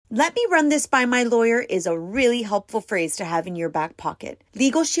Let me run this by my lawyer is a really helpful phrase to have in your back pocket.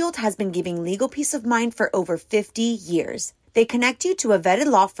 Legal Shield has been giving legal peace of mind for over 50 years. They connect you to a vetted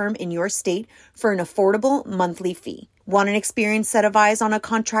law firm in your state for an affordable monthly fee. Want an experienced set of eyes on a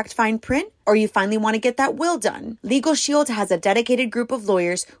contract fine print? Or you finally want to get that will done? Legal Shield has a dedicated group of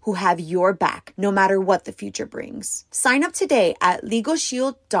lawyers who have your back, no matter what the future brings. Sign up today at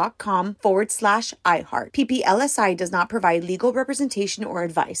LegalShield.com/iHeart. PPLSI does not provide legal representation or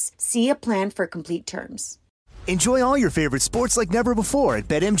advice. See a plan for complete terms. Enjoy all your favorite sports like never before at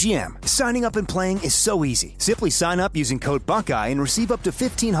BetMGM. Signing up and playing is so easy. Simply sign up using code Buckeye and receive up to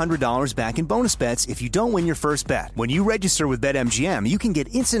 $1,500 back in bonus bets if you don't win your first bet. When you register with BetMGM, you can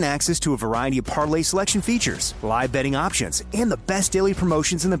get instant access to a variety of parlay selection features, live betting options, and the best daily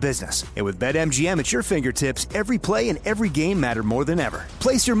promotions in the business. And with BetMGM at your fingertips, every play and every game matter more than ever.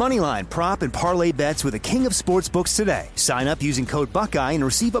 Place your moneyline, prop, and parlay bets with the king of sportsbooks today. Sign up using code Buckeye and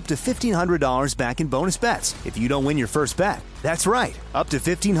receive up to $1,500 back in bonus bets if you don't win your first bet. That's right, up to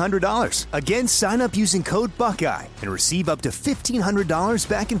 $1,500. Again, sign up using code Buckeye and receive up to $1,500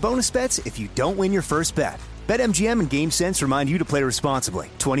 back in bonus bets if you don't win your first bet. BetMGM and GameSense remind you to play responsibly.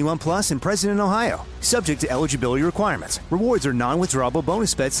 21 plus and present in Ohio. Subject to eligibility requirements. Rewards are non-withdrawable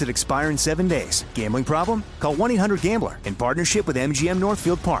bonus bets that expire in 7 days. Gambling problem? Call 1-800-GAMBLER in partnership with MGM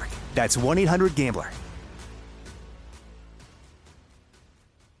Northfield Park. That's 1-800-GAMBLER.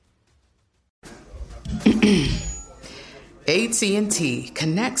 AT&T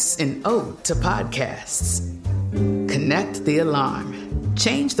connects an ode to podcasts. Connect the alarm.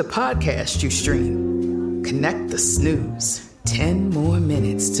 Change the podcast you stream. Connect the snooze. 10 more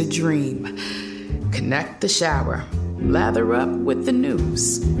minutes to dream. Connect the shower. Lather up with the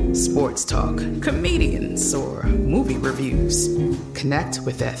news. Sports talk, comedians, or movie reviews. Connect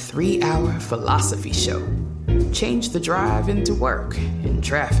with that 3-hour philosophy show. Change the drive into work in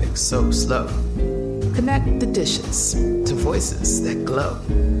traffic so slow. Connect the dishes to voices that glow.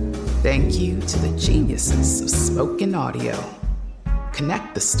 Thank you to the geniuses of spoken audio.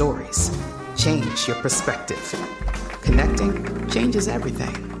 Connect the stories. Change your perspective. Connecting changes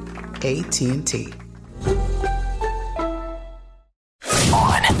everything. AT&T.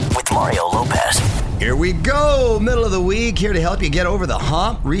 On with Mario Lopez. Here we go. Middle of the week, here to help you get over the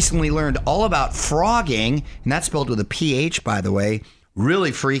hump. Recently learned all about frogging, and that's spelled with a PH, by the way.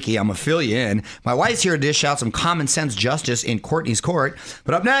 Really freaky. I'm going to fill you in. My wife's here to dish out some common sense justice in Courtney's court.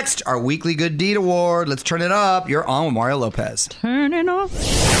 But up next, our weekly Good Deed Award. Let's turn it up. You're on with Mario Lopez. Turn it off.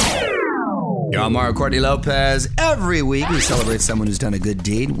 You're on Mario Courtney Lopez. Every week, we celebrate someone who's done a good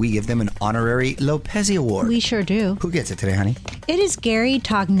deed. We give them an honorary Lopez Award. We sure do. Who gets it today, honey? It is Gary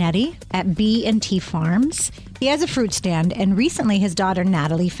Tognetti at B&T Farms. He has a fruit stand, and recently his daughter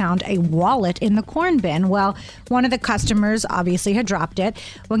Natalie found a wallet in the corn bin. Well, one of the customers obviously had dropped it.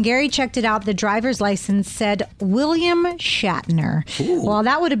 When Gary checked it out, the driver's license said William Shatner. Ooh. Well,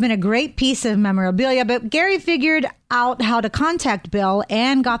 that would have been a great piece of memorabilia, but Gary figured out how to contact Bill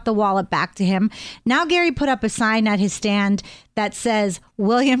and got the wallet back to him. Now Gary put up a sign at his stand that says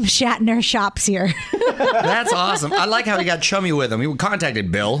William Shatner shops here. That's awesome. I like how he got chummy with him. He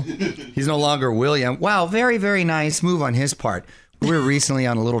contacted Bill. He's no longer William. Wow, very, very nice move on his part. We were recently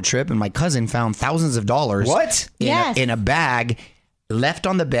on a little trip, and my cousin found thousands of dollars. What? In a bag left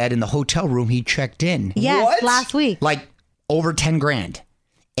on the bed in the hotel room he checked in. Yes, What? last week. Like over 10 grand.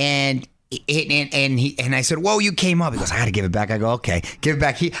 And I said, whoa, you came up. He goes, I got to give it back. I go, okay, give it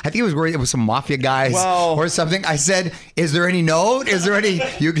back. I think he was worried it was some mafia guys or something. I said, is there any note? Is there any,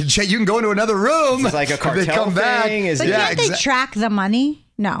 you can go into another room. It's like a cartel they come back. thing. But can't they track the money?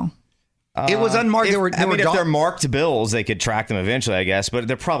 No. It was unmarked. If they're marked bills, they could track them eventually, I guess. But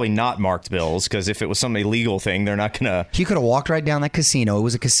they're probably not marked bills, because if it was some illegal thing, they're not going to... He could have walked right down that casino. It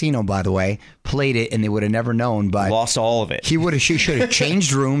was a casino, by the way. Played it, and they would have never known. But lost all of it. She should have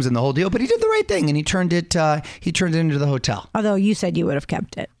changed rooms and the whole deal. But he did the right thing, and he turned it into the hotel. Although you said you would have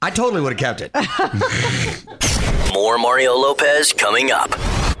kept it. I totally would have kept it. More Mario Lopez coming up.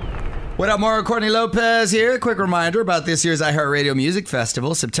 What up, Mario Courtney Lopez here. Quick reminder about this year's iHeartRadio Music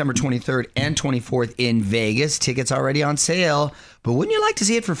Festival, September 23rd and 24th in Vegas. Tickets already on sale, but wouldn't you like to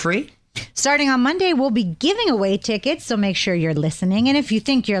see it for free? Starting on Monday, we'll be giving away tickets, so make sure you're listening. And if you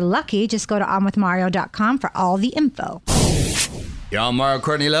think you're lucky, just go to onwithmario.com for all the info. Y'all, Mario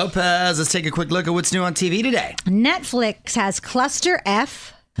Courtney Lopez. Let's take a quick look at what's new on TV today. Netflix has Cluster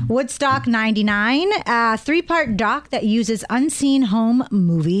F, Woodstock 99, a 3-part doc that uses unseen home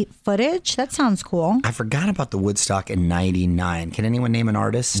movie footage. That sounds cool. I forgot about the Woodstock in 99. Can anyone name an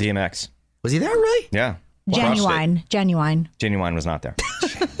artist? DMX. Was he there, really? Yeah. Genuine. Genuine was not there.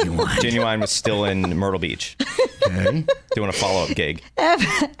 Genuine was still in Myrtle Beach. Okay. Doing a follow-up gig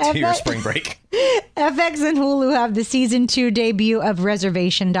to your spring break. FX and Hulu have the season 2 debut of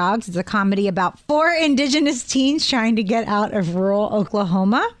Reservation Dogs. It's a comedy about 4 indigenous teens trying to get out of rural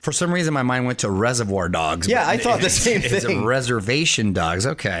Oklahoma. For some reason, my mind went to Reservoir Dogs. Yeah, but I thought the same It's thing. Reservation Dogs.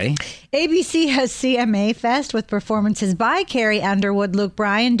 Okay. ABC has CMA Fest with performances by Carrie Underwood, Luke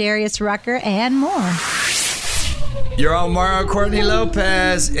Bryan, Darius Rucker, and more. You're on Mario Courtney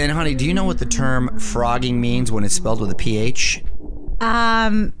Lopez. And honey, do you know what the term frogging means when it's spelled with a PH?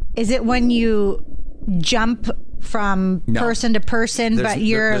 Is it when you jump from person to person, but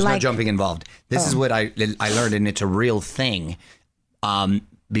you're there's like... no jumping involved. This is what I learned, and it's a real thing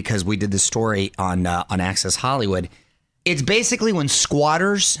because we did this story on Access Hollywood. It's basically when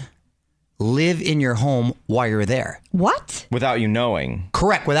squatters live in your home while you're there. What? Without you knowing.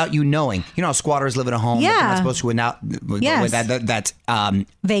 Correct, without you knowing. You know how squatters live in a home that they're not supposed to without Yes. that's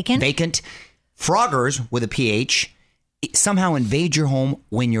Vacant. vacant. Froggers with a PH somehow invade your home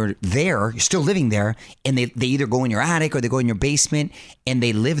when you're there, you're still living there, and they either go in your attic or they go in your basement and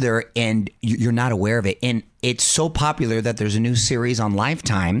they live there and you're not aware of it. And it's so popular that there's a new series on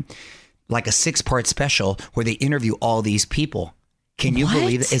Lifetime, like a 6-part special where they interview all these people. Can you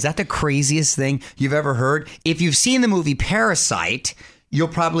believe it? Is that the craziest thing you've ever heard? If you've seen the movie Parasite, you're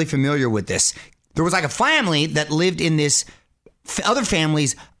probably familiar with this. There was like a family that lived in this other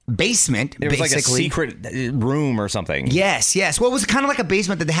family's basement. It was basically. like a secret room or something. Yes. Well, it was kind of like a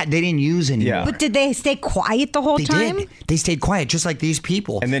basement that they didn't use anymore. Yeah. But did they stay quiet the whole They time? did. They stayed quiet, just like these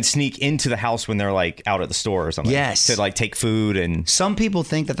people. And then sneak into the house when they're like out at the store or something. Yes. To like take food and... Some people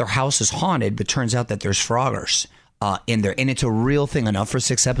think that their house is haunted, but turns out that there's froggers in there. And it's a real thing, enough for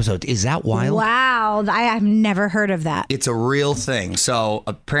 6 episodes. Is that wild? Wow. I have never heard of that. It's a real thing. So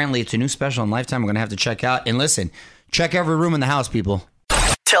apparently it's a new special on Lifetime we're going to have to check out. And listen, check every room in the house, people.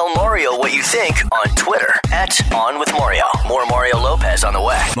 Tell Mario what you think on Twitter @OnWithMario. More Mario Lopez on the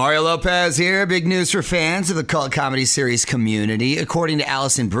way. Mario Lopez here. Big news for fans of the cult comedy series Community. According to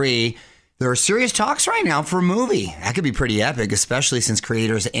Allison Brie, there are serious talks right now for a movie. That could be pretty epic, especially since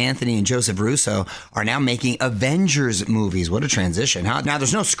creators Anthony and Joseph Russo are now making Avengers movies. What a transition, huh? Now,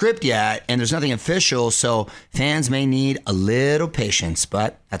 there's no script yet, and there's nothing official, so fans may need a little patience,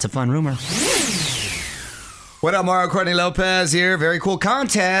 but that's a fun rumor. What up, Mario Courtney Lopez here. Very cool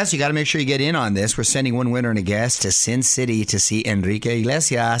contest. You got to make sure you get in on this. We're sending one winner and a guest to Sin City to see Enrique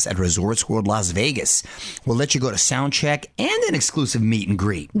Iglesias at Resorts World Las Vegas. We'll let you go to sound check and an exclusive meet and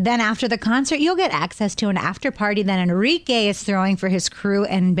greet. Then after the concert, you'll get access to an after party that Enrique is throwing for his crew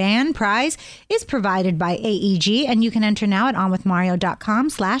and band. Prize is provided by AEG, and you can enter now at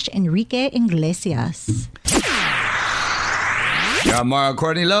onwithmario.com/Enrique Iglesias. I'm Mario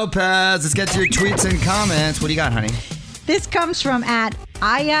Courtney Lopez. Let's get to your tweets and comments. What do you got, honey? This comes from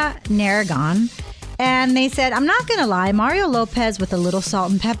 @Aya Naragon, and they said, I'm not going to lie, Mario Lopez with a little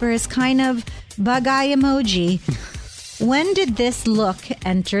salt and pepper is kind of bug-eye emoji. When did this look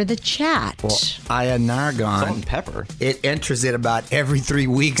enter the chat? Well, Aya Nargon. Salt and pepper. It enters it about every 3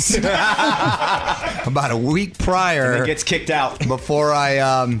 weeks. About a week prior. And it gets kicked out. Before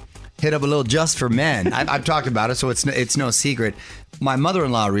I hit up a little Just for Men. I've talked about it, so it's no secret. My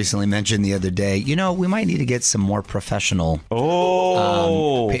mother-in-law recently mentioned the other day, we might need to get some more professional.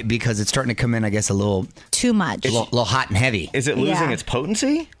 Because it's starting to come in, I guess, a little... Too much. A little hot and heavy. Is it losing Yeah. its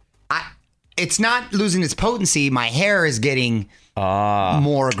potency? It's not losing its potency. My hair is getting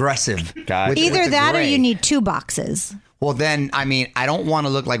more aggressive. Got it. Either the that or gray. you need 2 boxes. Well, then, I don't want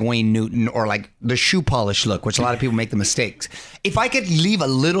to look like Wayne Newton or like the shoe polish look, which a lot of people make the mistakes. If I could leave a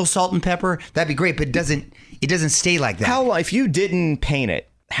little salt and pepper, that'd be great, but it doesn't stay like that. If you didn't paint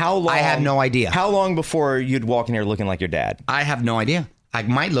it, how long? I have no idea. How long before you'd walk in here looking like your dad? I have no idea. I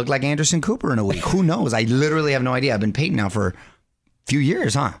might look like Anderson Cooper in a week. Who knows? I literally have no idea. I've been painting now for a few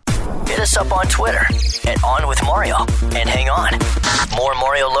years, huh? Hit us up on Twitter @OnWithMario. And hang on, more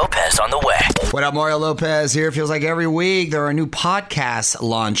Mario Lopez on the way. What up, Mario Lopez here. Feels like every week there are new podcasts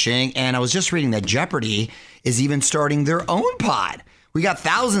launching, and I was just reading that Jeopardy is even starting their own pod. We got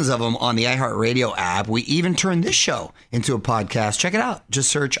thousands of them on the iHeartRadio app. We even turned this show into a podcast. Check it out. Just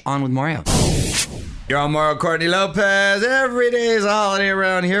search On With Mario. You're on Mario Courtney Lopez. Every day is a holiday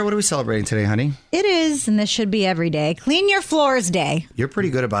around here. What are we celebrating today, honey? It is, and this should be every day. Clean Your Floors Day. You're pretty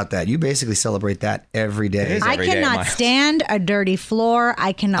good about that. You basically celebrate that every day. It is. I Every day, cannot Miles. stand a dirty floor.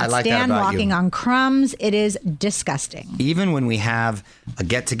 I cannot I like that stand about walking you. on crumbs. It is disgusting. Even when we have a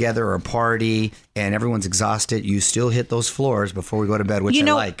get-together or a party and everyone's exhausted, you still hit those floors before we go to bed, which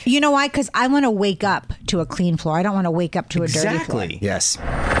I like. You know why? Because I want to wake up to a clean floor. I don't want to wake up to a dirty floor. Exactly. Yes.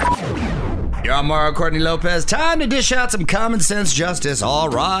 You're on Mario Courtney Lopez. Time to dish out some common sense justice. All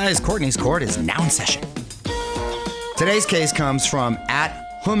rise. Courtney's Court is now in session. Today's case comes from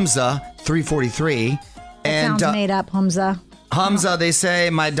 @Humza343. Sounds made up, Humza. Humza, they say,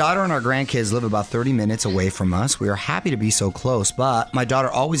 my daughter and our grandkids live about 30 minutes away from us. We are happy to be so close, but my daughter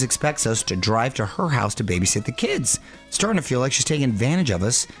always expects us to drive to her house to babysit the kids. Starting to feel like she's taking advantage of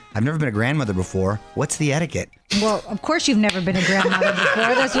us. I've never been a grandmother before. What's the etiquette? Well, of course you've never been a grandmother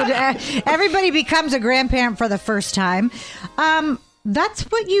before. Everybody becomes a grandparent for the first time. That's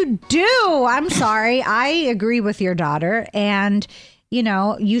what you do. I'm sorry. I agree with your daughter. And,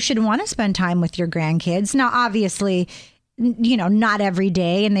 you should want to spend time with your grandkids. Now, obviously, not every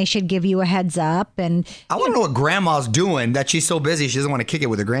day, and they should give you a heads up. And I want to know what grandma's doing that she's so busy she doesn't want to kick it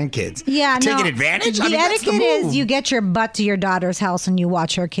with her grandkids. Yeah, taking advantage. The etiquette is you get your butt to your daughter's house and you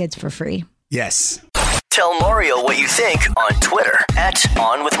watch her kids for free. Yes. Tell Mario what you think on Twitter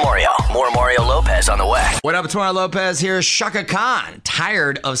 @OnWithMario. More Mario Lopez on the way. What up, it's Mario Lopez here. Shaka Khan,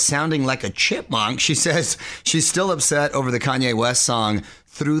 tired of sounding like a chipmunk. She says she's still upset over the Kanye West song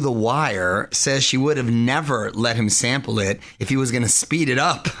Through the Wire. Says she would have never let him sample it if he was going to speed it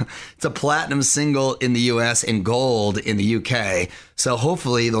up. It's a platinum single in the U.S. and gold in the U.K. So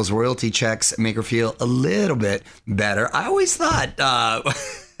hopefully those royalty checks make her feel a little bit better. I always thought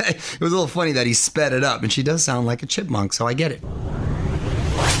it was a little funny that he sped it up, and she does sound like a chipmunk, so I get it.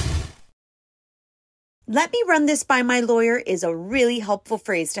 Let me run this by my lawyer is a really helpful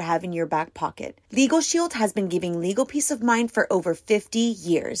phrase to have in your back pocket. Legal Shield has been giving legal peace of mind for over 50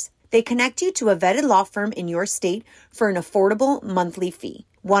 years. They connect you to a vetted law firm in your state for an affordable monthly fee.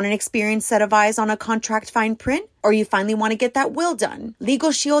 Want an experienced set of eyes on a contract fine print? Or you finally want to get that will done?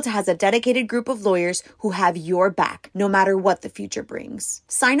 Legal Shield has a dedicated group of lawyers who have your back, no matter what the future brings.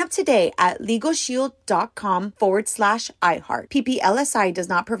 Sign up today at LegalShield.com/iHeart. PPLSI does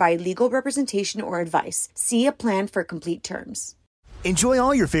not provide legal representation or advice. See a plan for complete terms. Enjoy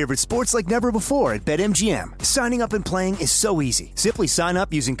all your favorite sports like never before at BetMGM. Signing up and playing is so easy. Simply sign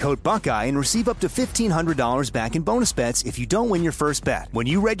up using code Buckeye and receive up to $1,500 back in bonus bets if you don't win your first bet. When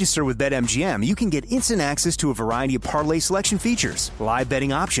you register with BetMGM, you can get instant access to a variety of parlay selection features, live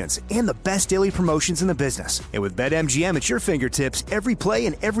betting options, and the best daily promotions in the business. And with BetMGM at your fingertips, every play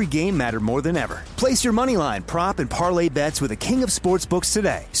and every game matter more than ever. Place your moneyline, prop, and parlay bets with the king of sportsbooks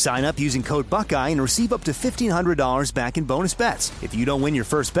today. Sign up using code Buckeye and receive up to $1,500 back in bonus bets if you don't win your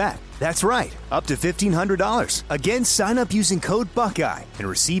first bet. That's right, up to $1,500. Again, sign up using code Buckeye and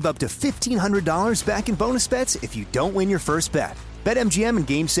receive up to $1,500 back in bonus bets if you don't win your first bet. BetMGM and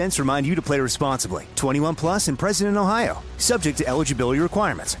GameSense remind you to play responsibly. 21 plus and present in Ohio. Subject to eligibility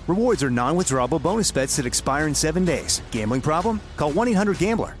requirements. Rewards are non-withdrawable bonus bets that expire in 7 days. Gambling problem? Call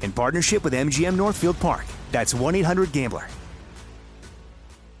 1-800-GAMBLER in partnership with MGM Northfield Park. That's 1-800-GAMBLER.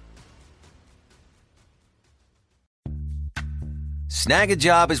 Snag a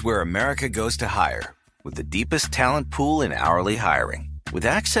Job is where America goes to hire, with the deepest talent pool in hourly hiring. With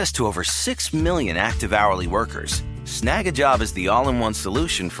access to over 6 million active hourly workers, Snag a Job is the all-in-one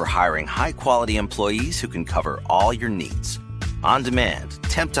solution for hiring high-quality employees who can cover all your needs. On demand,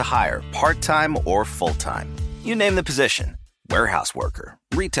 temp to hire, part-time or full-time. You name the position. Warehouse worker,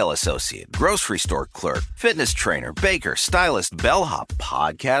 retail associate, grocery store clerk, fitness trainer, baker, stylist, bellhop,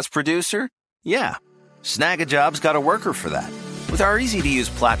 podcast producer. Yeah, Snag a Job's got a worker for that. With our easy-to-use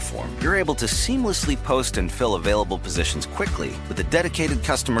platform, you're able to seamlessly post and fill available positions quickly with a dedicated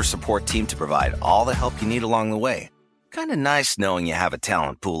customer support team to provide all the help you need along the way. Kind of nice knowing you have a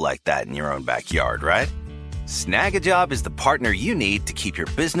talent pool like that in your own backyard, right? Snag a Job is the partner you need to keep your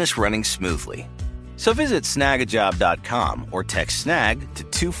business running smoothly. So visit snagajob.com or text SNAG to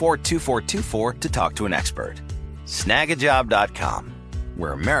 242424 to talk to an expert. Snagajob.com,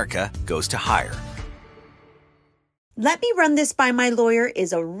 where America goes to hire. Let me run this by my lawyer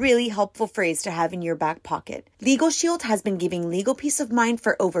is a really helpful phrase to have in your back pocket. Legal Shield has been giving legal peace of mind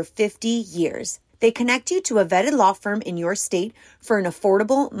for over 50 years. They connect you to a vetted law firm in your state for an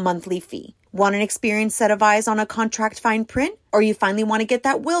affordable monthly fee. Want an experienced set of eyes on a contract fine print? Or you finally want to get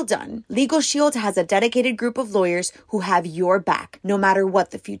that will done? Legal Shield has a dedicated group of lawyers who have your back, no matter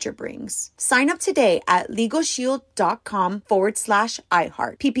what the future brings. Sign up today at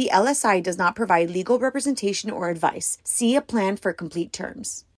LegalShield.com/iHeart. PPLSI does not provide legal representation or advice. See a plan for complete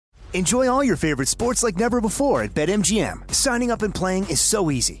terms. Enjoy all your favorite sports like never before at BetMGM. Signing up and playing is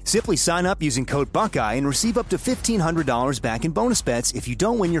so easy. Simply sign up using code Buckeye and receive up to $1,500 back in bonus bets if you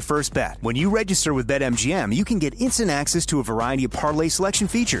don't win your first bet. When you register with BetMGM, you can get instant access to a variety of parlay selection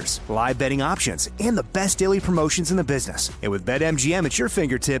features, live betting options, and the best daily promotions in the business. And with BetMGM at your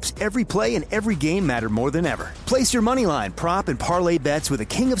fingertips, every play and every game matter more than ever. Place your moneyline, prop, and parlay bets with the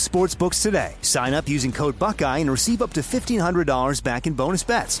king of sportsbooks today. Sign up using code Buckeye and receive up to $1,500 back in bonus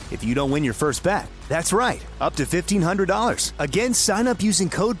bets if you don't win your first bet. That's right, up to $1,500. Again, sign up using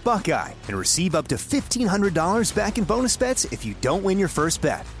code Buckeye and receive up to $1,500 back in bonus bets if you don't win your first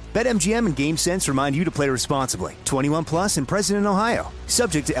bet. BetMGM and GameSense remind you to play responsibly. 21 plus and present in Ohio.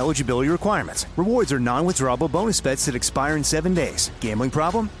 Subject to eligibility requirements. Rewards are non-withdrawable bonus bets that expire in 7 days. Gambling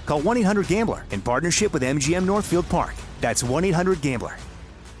problem? Call 1-800-GAMBLER in partnership with MGM Northfield Park. That's 1-800-GAMBLER.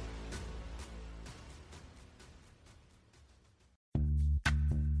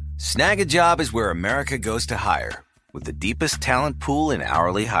 Snag a Job is where America goes to hire, with the deepest talent pool in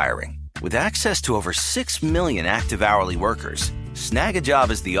hourly hiring. With access to over 6 million active hourly workers, Snag a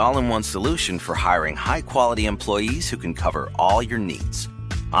Job is the all-in-one solution for hiring high-quality employees who can cover all your needs.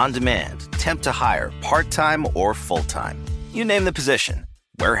 On demand, temp to hire, part-time or full-time. You name the position.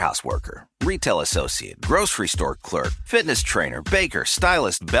 Warehouse worker, retail associate, grocery store clerk, fitness trainer, baker,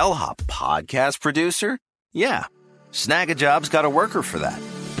 stylist, bellhop, podcast producer. Yeah, Snag a Job's got a worker for that.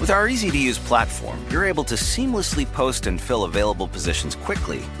 With our easy-to-use platform, you're able to seamlessly post and fill available positions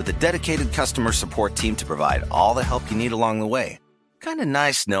quickly with a dedicated customer support team to provide all the help you need along the way. Kind of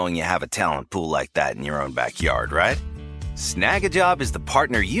nice knowing you have a talent pool like that in your own backyard, right? Snag a Job is the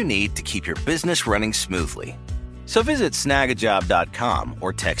partner you need to keep your business running smoothly. So visit snagajob.com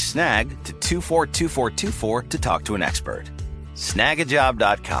or text SNAG to 242424 to talk to an expert.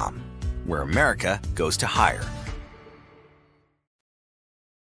 Snagajob.com, where America goes to hire.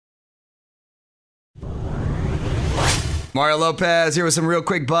 Mario Lopez here with some real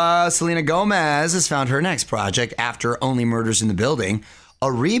quick buzz. Selena Gomez has found her next project after Only Murders in the Building, a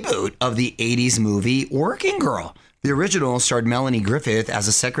reboot of the 80s movie Working Girl. The original starred Melanie Griffith as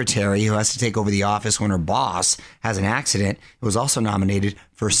a secretary who has to take over the office when her boss has an accident. It was also nominated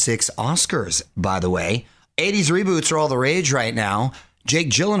for 6 Oscars, by the way. 80s reboots are all the rage right now. Jake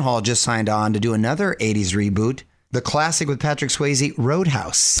Gyllenhaal just signed on to do another 80s reboot, the classic with Patrick Swayze,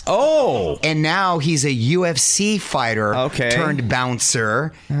 Roadhouse. Oh! And now he's a UFC fighter turned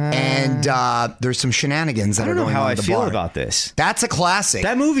bouncer. And there's some shenanigans that are going on at the bar. I don't know how I feel about this. That's a classic.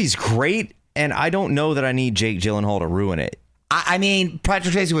 That movie's great, and I don't know that I need Jake Gyllenhaal to ruin it. I mean,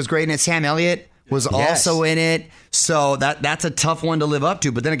 Patrick Swayze was great in it. Sam Elliott was also in it. So that's a tough one to live up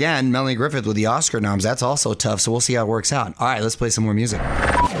to. But then again, Melanie Griffith with the Oscar noms, that's also tough. So we'll see how it works out. All right, let's play some more music.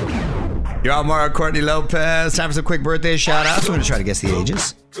 You're on Mario Courtney Lopez. Time for some quick birthday shout-outs. We're going to try to guess the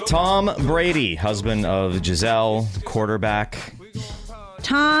ages. Tom Brady, husband of Giselle, quarterback.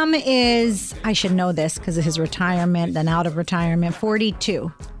 Tom is, I should know this because of his retirement, then out of retirement,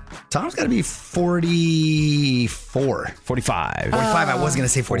 42. Tom's got to be 44. 45. 45. I was going to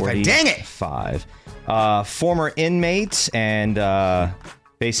say 45. Dang it. 5. Former inmate and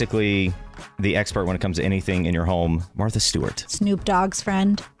basically the expert when it comes to anything in your home, Martha Stewart. Snoop Dogg's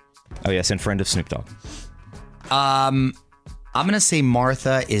friend. Oh, yes, and friend of Snoop Dogg. I'm going to say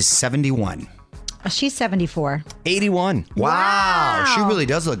Martha is 71. She's 74. 81. Wow. She really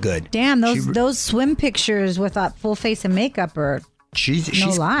does look good. Damn, those swim pictures with that full face of makeup are no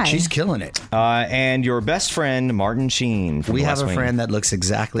lie. She's killing it. And your best friend, Martin Sheen. We have a friend that looks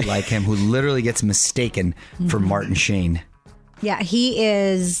exactly like him who literally gets mistaken for Martin Sheen. Yeah, he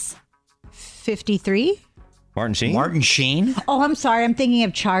is 53. Martin Sheen? Martin Sheen? Oh, I'm sorry. I'm thinking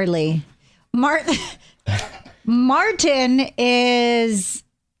of Charlie. Martin is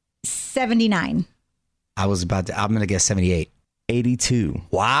 79. I'm going to guess 78. 82.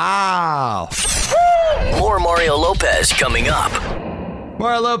 Wow. More Mario Lopez coming up.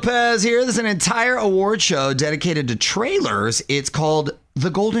 Mario Lopez here. There's an entire award show dedicated to trailers. It's called The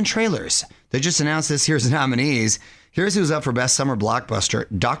Golden Trailers. They just announced this. Here's the nominees. Here's who's up for Best Summer Blockbuster: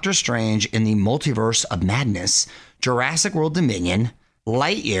 Doctor Strange in the Multiverse of Madness, Jurassic World Dominion,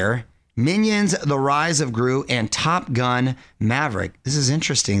 Lightyear, Minions: The Rise of Gru, and Top Gun: Maverick. This is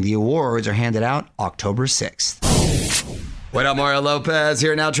interesting. The awards are handed out October 6th. What up, Mario Lopez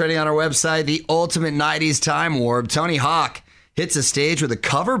here, now trending on our website, the ultimate 90s time warp. Tony Hawk hits a stage with a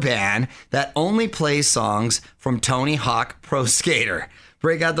cover band that only plays songs from Tony Hawk Pro Skater.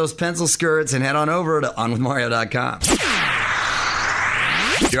 Break out those pencil skirts and head on over to OnWithMario.com.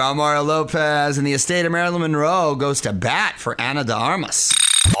 You're on Mario Lopez, and the estate of Marilyn Monroe goes to bat for Ana de Armas.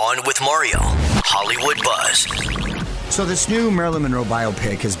 On with Mario, Hollywood Buzz. So this new Marilyn Monroe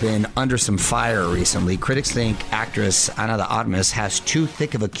biopic has been under some fire recently. Critics think actress Ana de Armas has too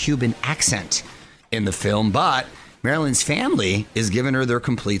thick of a Cuban accent in the film, but Marilyn's family is giving her their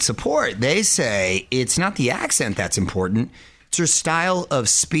complete support. They say it's not the accent that's important, it's her style of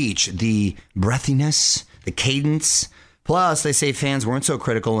speech, the breathiness, the cadence. Plus, they say fans weren't so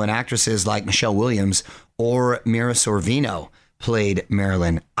critical when actresses like Michelle Williams or Mira Sorvino played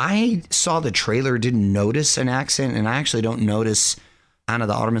Marilyn. I saw the trailer, didn't notice an accent, and I actually don't notice Ana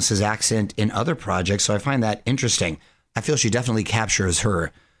de Armas' accent in other projects, so I find that interesting. I feel she definitely captures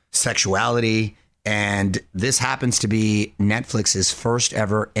her sexuality, and this happens to be Netflix's first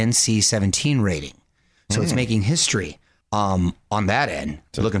ever NC-17 rating. So it's making history on that end.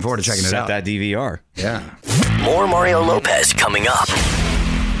 So looking forward to checking it out. Set that DVR. Yeah. More Mario Lopez coming up.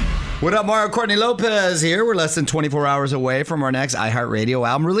 What up, Mario Courtney Lopez here. We're less than 24 hours away from our next iHeartRadio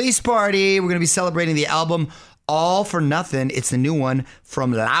album release party. We're going to be celebrating the album All for Nothing. It's the new one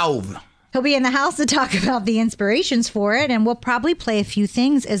from Lauv. He'll be in the house to talk about the inspirations for it, and we'll probably play a few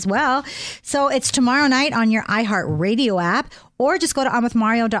things as well. So it's tomorrow night on your iHeartRadio app, or just go to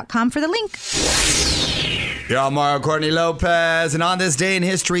onwithmario.com for the link. Yeah, Mario Courtney Lopez. And on this day in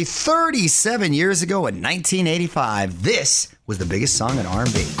history, 37 years ago in 1985, this was the biggest song in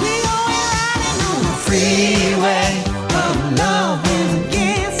R&B. Freeway of love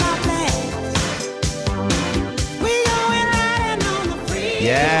against our plans.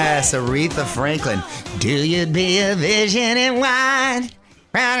 Yes, Aretha Franklin. Do you be a vision in wine?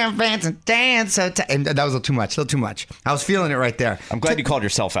 Round and fence and dance so tight. And that was a little too much. I was feeling it right there. I'm glad you called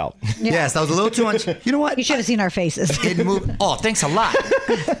yourself out. Yes, that was a little too much. You know what? You should have seen our faces. It moved. Oh, thanks a lot.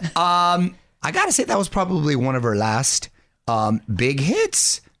 I got to say that was probably one of her last big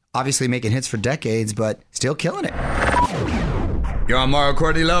hits. Obviously making hits for decades, but still killing it. You're on Mario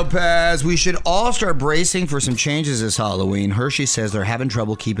Courtney Lopez. We should all start bracing for some changes this Halloween. Hershey says they're having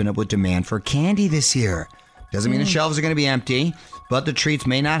trouble keeping up with demand for candy this year. Doesn't mean the shelves are going to be empty, but the treats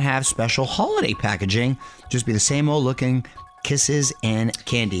may not have special holiday packaging. Just be the same old looking kisses and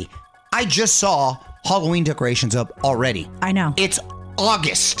candy. I just saw Halloween decorations up already. I know. It's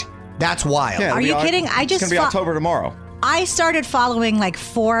August. That's wild. Yeah, Are you kidding? It's going to be October tomorrow. I started following like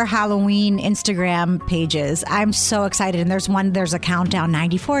 4 Halloween Instagram pages. I'm so excited. And there's a countdown,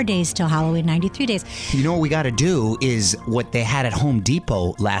 94 days till Halloween, 93 days. You know what we got to do is what they had at Home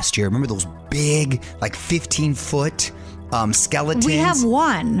Depot last year. Remember those big, like 15-foot skeletons? We have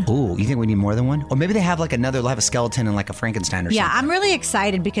one. Ooh, you think we need more than one? Or maybe they have like another, they'll have a skeleton and like a Frankenstein or Yeah, something. I'm really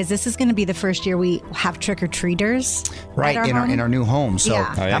excited because this is going to be the first year we have trick-or-treaters. Right, at in our new home. So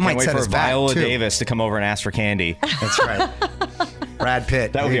Yeah. Oh, yeah, I that can't might wait set for us back, Viola too. Davis to come over and ask for candy. That's right. Brad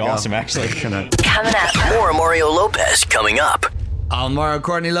Pitt. That would There be you go. awesome, actually. Coming up. More Mario Lopez coming up. I'm Mario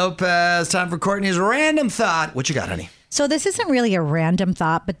Courtney Lopez. Time for Courtney's Random Thought. What you got, honey? So this isn't really a random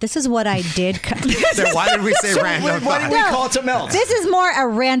thought, but this is what I did. Then why did we say random Why thought? did we call it something else? This is more a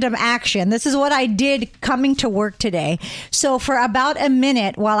random action. This is what I did coming to work today. So for about a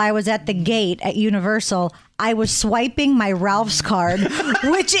minute while I was at the gate at Universal, I was swiping my Ralph's card,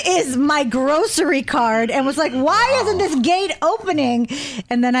 which is my grocery card, and was like, why isn't this gate opening?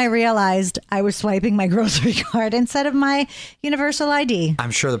 And then I realized I was swiping my grocery card instead of my Universal ID. I'm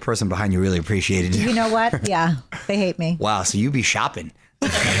sure the person behind you really appreciated it. You know what? Yeah, they hate me. Wow, so you be shopping.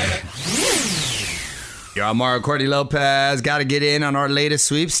 You're on Mario Courtney Lopez. Got to get in on our latest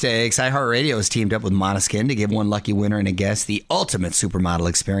sweepstakes. iHeartRadio has teamed up with Måneskin to give one lucky winner and a guest the ultimate supermodel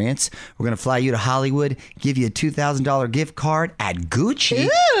experience. We're going to fly you to Hollywood, give you a $2,000 gift card at Gucci,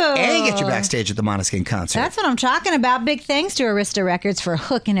 and get you backstage at the Måneskin concert. That's what I'm talking about. Big thanks to Arista Records for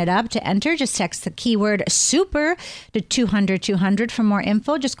hooking it up. To enter, just text the keyword SUPER to 200-200. For more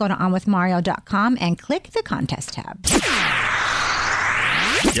info, just go to onwithmario.com and click the contest tab.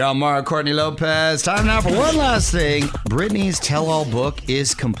 Yo, Mario Courtney Lopez. Time now for one last thing. Britney's tell-all book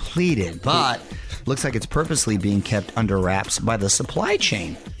is completed, but looks like it's purposely being kept under wraps by the supply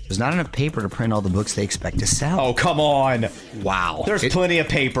chain. There's not enough paper to print all the books they expect to sell. Oh, come on. Wow. There's plenty of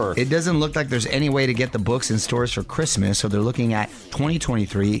paper. It doesn't look like there's any way to get the books in stores for Christmas, so they're looking at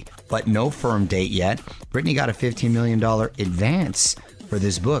 2023, but no firm date yet. Britney got a $15 million advance for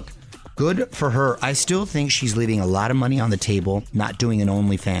this book. Good for her. I still think she's leaving a lot of money on the table, not doing an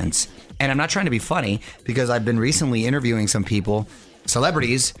OnlyFans. And I'm not trying to be funny, because I've been recently interviewing some people,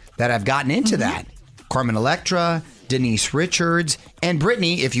 celebrities, that have gotten into that. Carmen Electra, Denise Richards, and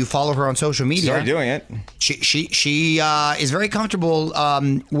Britney, if you follow her on social media. Started doing it. She is very comfortable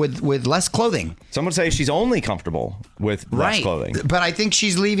with less clothing. Some would say she's only comfortable with less clothing. But I think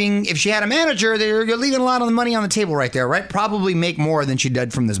she's leaving, if she had a manager, you're leaving a lot of the money on the table right there, right? Probably make more than she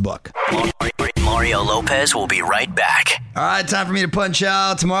did from this book. Mario Lopez will be right back. All right, time for me to punch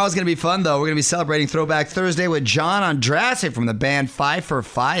out. Tomorrow's going to be fun, though. We're going to be celebrating Throwback Thursday with John Andrade from the band Five for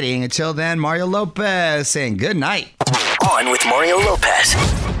Fighting. Until then, Mario Lopez saying good night. On with Mario Lopez.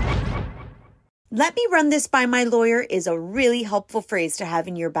 Let me run this by my lawyer is a really helpful phrase to have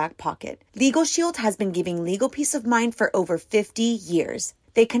in your back pocket. Legal Shield has been giving legal peace of mind for over 50 years.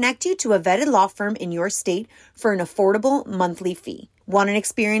 They connect you to a vetted law firm in your state for an affordable monthly fee. Want an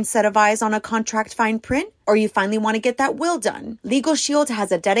experienced set of eyes on a contract fine print? Or you finally want to get that will done? Legal Shield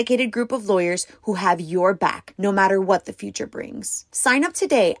has a dedicated group of lawyers who have your back, no matter what the future brings. Sign up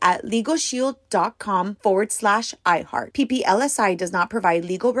today at LegalShield.com/iHeart. PPLSI does not provide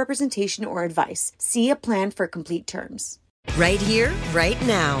legal representation or advice. See a plan for complete terms. Right here, right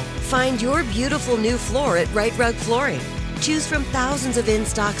now. Find your beautiful new floor at Right Rug Flooring. Choose from thousands of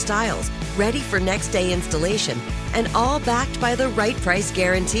in-stock styles, ready for next day installation, and all backed by the right price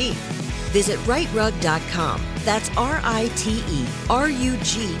guarantee. Visit rightrug.com. That's RITERUG.com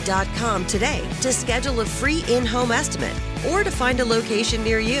today to schedule a free in-home estimate or to find a location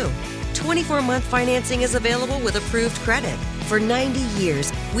near you. 24-month financing is available with approved credit. For 90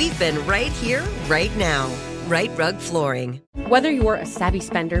 years, we've been right here, right now. Right Rug Flooring. Whether you're a savvy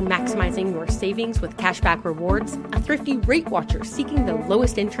spender maximizing your savings with cashback rewards, a thrifty rate watcher seeking the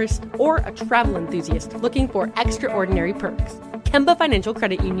lowest interest, or a travel enthusiast looking for extraordinary perks, Kemba Financial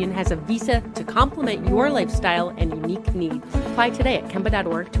Credit Union has a visa to complement your lifestyle and unique needs. Apply today at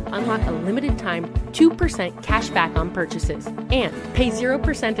Kemba.org to unlock a limited time 2% cash back on purchases and pay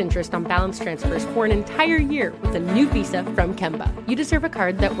 0% interest on balance transfers for an entire year with a new visa from Kemba. You deserve a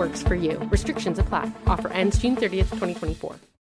card that works for you. Restrictions apply. Offer ends June 30th, 2024.